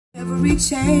Every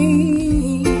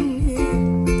chain,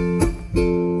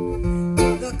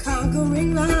 the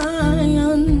conquering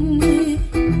lion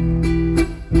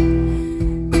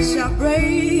shall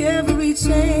break every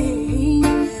chain.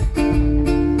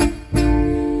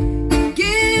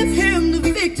 Give him the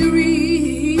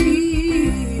victory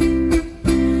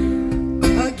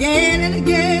again and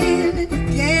again and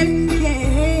again and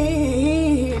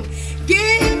again.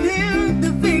 Give him the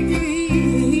victory.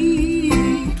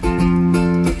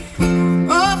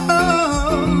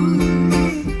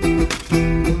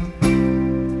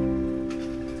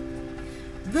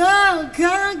 The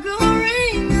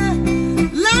conquering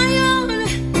lion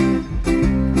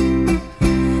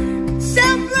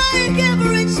shall break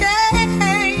every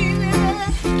chain.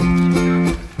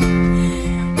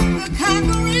 The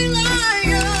conquering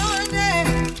lion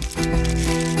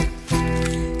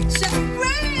shall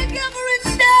break every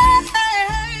chain.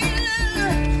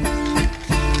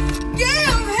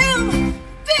 Give him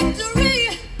victory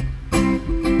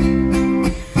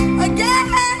again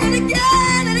and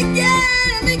again and again.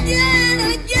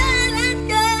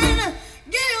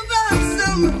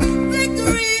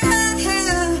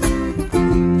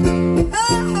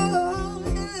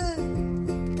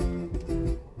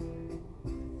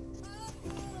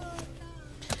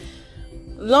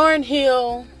 Lauryn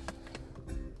Hill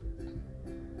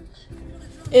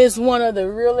is one of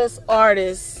the realest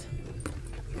artists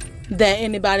that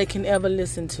anybody can ever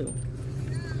listen to.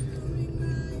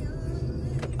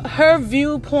 Her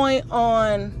viewpoint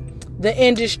on the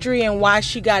industry and why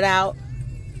she got out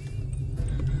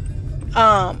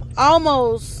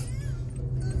almost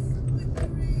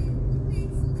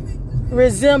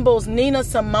resembles Nina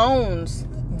Simone's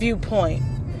viewpoint.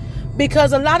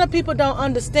 Because a lot of people don't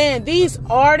understand, these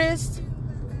artists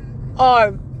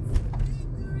are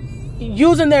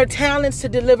using their talents to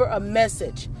deliver a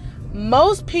message.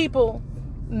 Most people,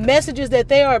 messages that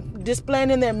they are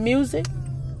displaying in their music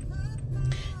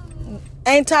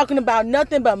ain't talking about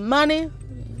nothing but money,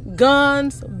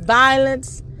 guns,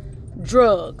 violence,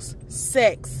 drugs,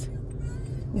 sex.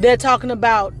 They're talking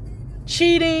about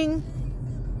cheating,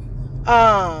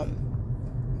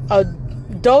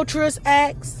 adulterous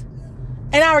acts.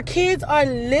 And our kids are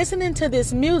listening to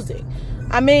this music.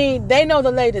 I mean, they know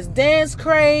the latest dance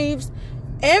craves,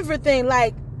 everything.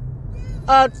 Like,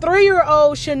 a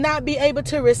 3-year-old should not be able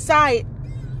to recite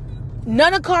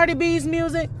none of Cardi B's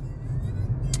music,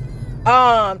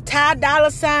 Ty Dolla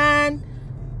 $ign,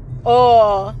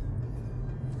 or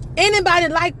anybody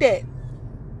like that.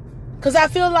 Because I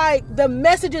feel like the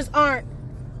messages aren't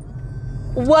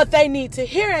what they need to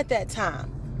hear at that time.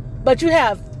 But you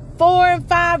have 4 and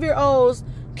 5-year-olds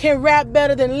can rap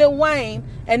better than Lil Wayne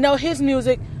and know his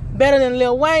music better than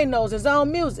Lil Wayne knows his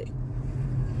own music.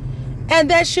 And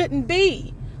that shouldn't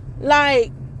be.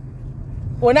 Like,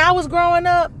 when I was growing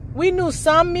up, we knew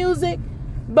some music,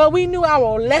 but we knew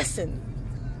our lesson.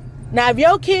 Now, if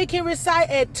your kid can recite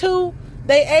at 2,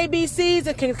 they ABCs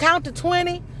and can count to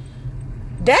 20,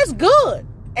 that's good.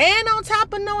 And on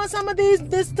top of knowing some of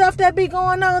this stuff that be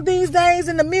going on these days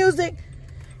in the music,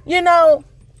 you know,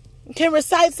 can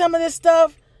recite some of this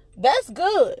stuff, that's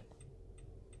good.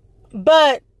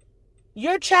 But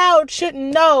your child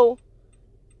shouldn't know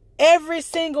every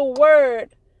single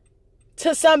word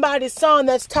to somebody's song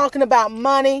that's talking about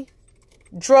money,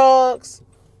 drugs,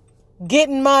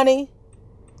 getting money,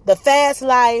 the fast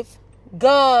life,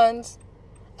 guns,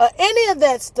 or any of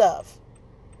that stuff.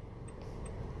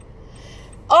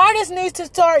 Artists need to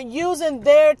start using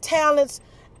their talents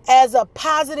as a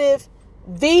positive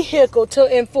vehicle to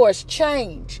enforce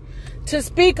change, to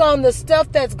speak on the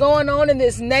stuff that's going on in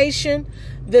this nation,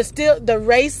 the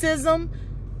racism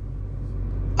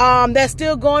that's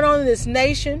still going on in this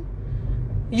nation.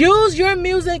 Use your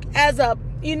music as a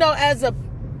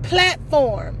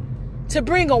platform to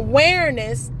bring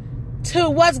awareness to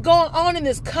what's going on in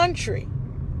this country.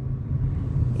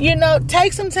 You know,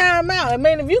 take some time out. I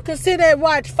mean, if you can sit there and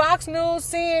watch Fox News,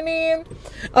 CNN,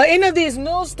 or any of these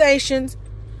news stations,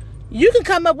 you can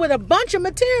come up with a bunch of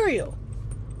material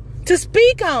to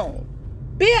speak on.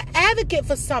 Be an advocate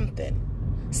for something.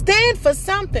 Stand for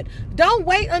something. Don't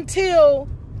wait until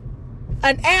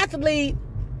an athlete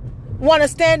want to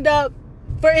stand up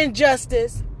for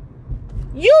injustice.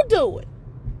 You do it.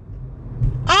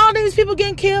 All these people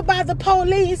getting killed by the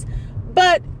police,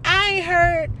 but I ain't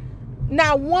heard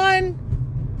not one,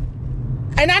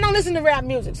 and I don't listen to rap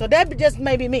music, so that just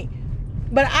may be me.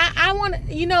 But I want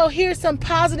to, hear some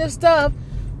positive stuff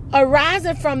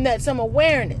arising from that, some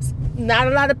awareness. Not a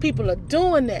lot of people are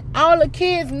doing that. All the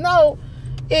kids know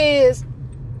is,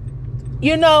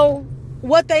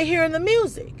 what they hear in the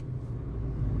music.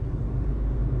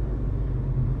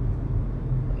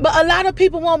 But a lot of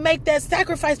people won't make that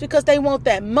sacrifice because they want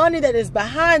that money that is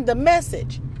behind the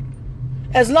message.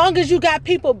 As long as you got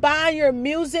people buying your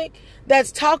music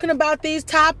that's talking about these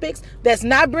topics, that's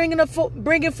not bringing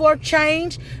forth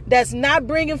change, that's not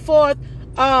bringing forth,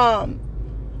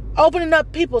 opening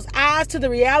up people's eyes to the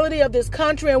reality of this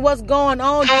country and what's going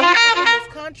on in this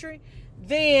country,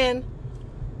 then,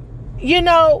 you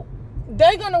know,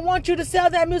 they're going to want you to sell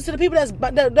that music to the people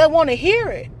that want to hear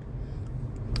it.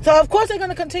 So, of course, they're going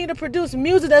to continue to produce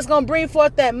music that's going to bring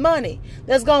forth that money,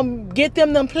 that's going to get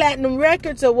them platinum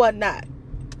records or whatnot.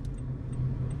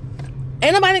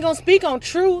 Ain't nobody going to speak on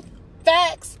truth,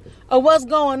 facts, or what's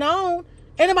going on.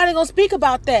 Ain't nobody going to speak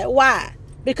about that. Why?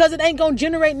 Because it ain't going to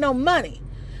generate no money.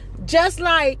 Just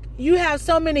like you have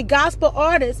so many gospel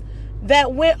artists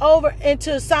that went over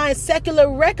into sign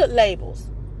secular record labels.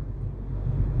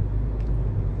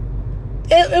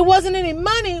 It wasn't any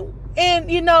money in,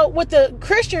 you know, with the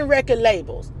Christian record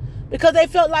labels, because they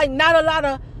felt like not a lot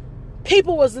of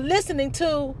people was listening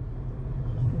to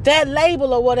that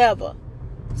label or whatever.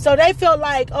 So they felt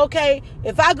like, okay,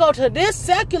 if I go to this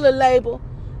secular label,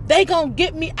 they gonna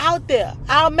get me out there.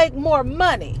 I'll make more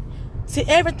money. See,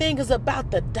 everything is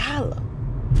about the dollar.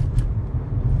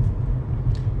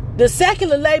 The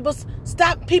secular labels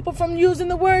stopped people from using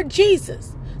the word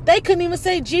Jesus. They couldn't even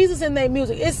say Jesus in their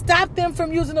music. It stopped them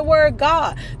from using the word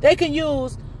God. They can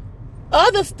use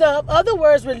other stuff, other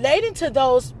words relating to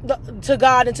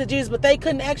God and to Jesus, but they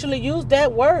couldn't actually use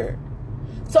that word.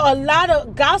 So a lot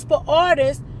of gospel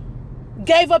artists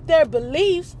gave up their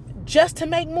beliefs just to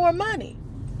make more money.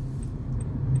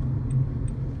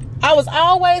 I was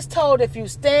always told, if you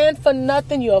stand for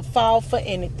nothing, you'll fall for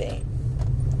anything.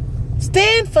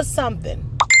 Stand for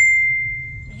something.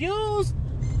 Use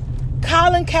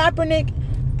Colin Kaepernick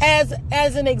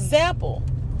as an example.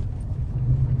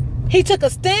 He took a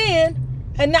stand,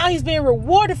 and now he's being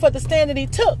rewarded for the stand that he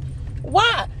took.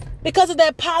 Why? Because of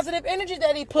that positive energy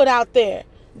that he put out there.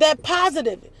 That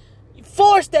positive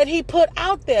force that he put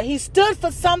out there. He stood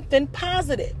for something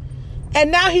positive. And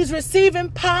now he's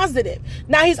receiving positive.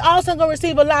 Now he's also going to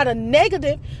receive a lot of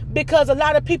negative, because a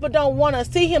lot of people don't want to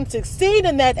see him succeed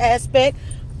in that aspect.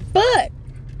 But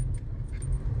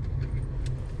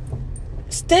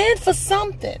stand for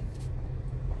something.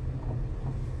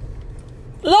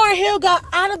 Lauryn Hill got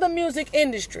out of the music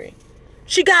industry.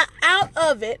 She got out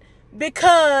of it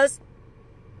because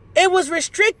it was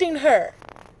restricting her.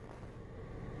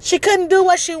 She couldn't do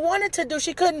what she wanted to do.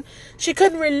 She couldn't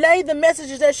relay the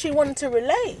messages that she wanted to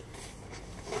relay.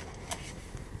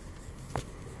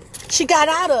 She got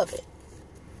out of it.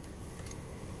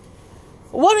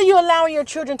 What are you allowing your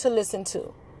children to listen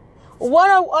to?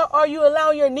 What are you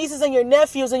allowing your nieces and your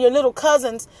nephews and your little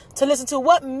cousins to listen to?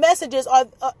 What messages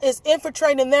is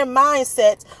infiltrating their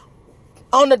mindsets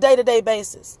on a day-to-day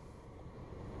basis?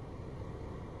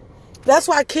 That's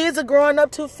why kids are growing up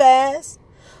too fast.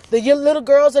 The little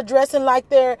girls are dressing like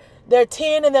they're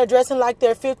 10 and they're dressing like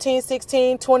they're 15,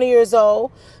 16, 20 years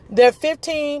old. They're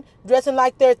 15 dressing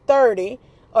like they're 30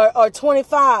 or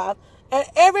 25. And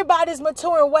everybody's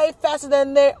maturing way faster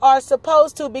than they are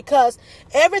supposed to, because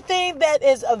everything that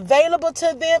is available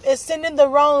to them is sending the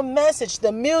wrong message.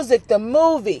 The music, the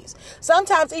movies,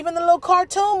 sometimes even the little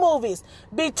cartoon movies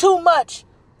be too much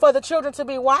for the children to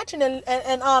be watching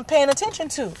and paying attention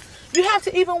to. You have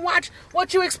to even watch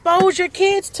what you expose your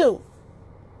kids to.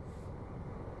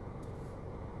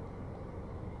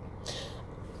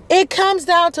 It comes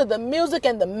down to the music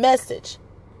and the message.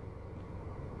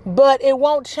 But it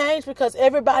won't change because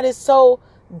everybody's so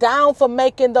down for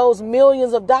making those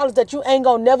millions of dollars that you ain't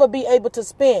gonna never be able to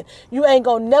spend. You ain't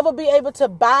gonna never be able to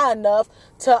buy enough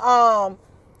to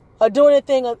or do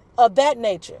anything of that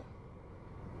nature.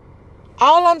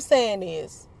 All I'm saying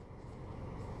is,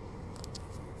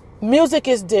 music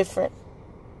is different.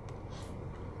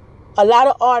 A lot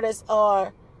of artists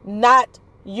are not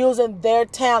using their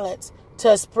talents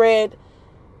to spread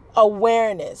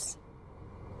awareness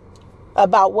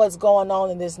about what's going on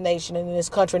in this nation and in this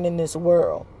country and in this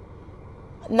world.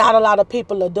 Not a lot of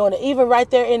people are doing it, even right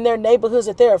there in their neighborhoods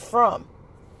that they're from.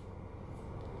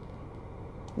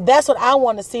 That's what I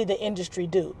want to see the industry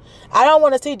do. I don't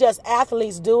want to see just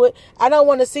athletes do it. I don't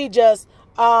want to see just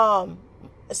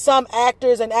some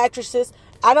actors and actresses.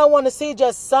 I don't want to see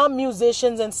just some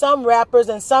musicians and some rappers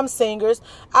and some singers.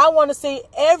 I want to see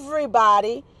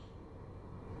everybody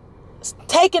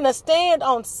taking a stand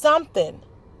on something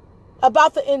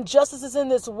about the injustices in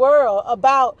this world,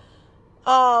 about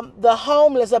the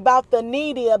homeless, about the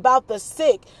needy, about the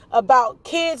sick, about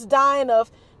kids dying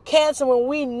of cancer when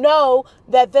we know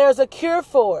that there's a cure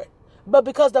for it. but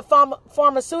because the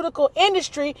pharmaceutical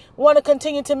industry want to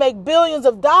continue to make billions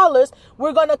of dollars,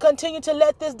 we're going to continue to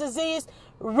let this disease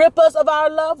rip us of our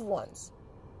loved ones.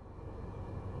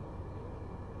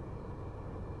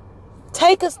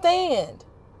 Take a stand.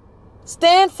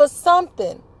 Stand for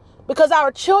something, because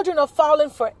our children are falling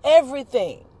for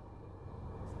everything.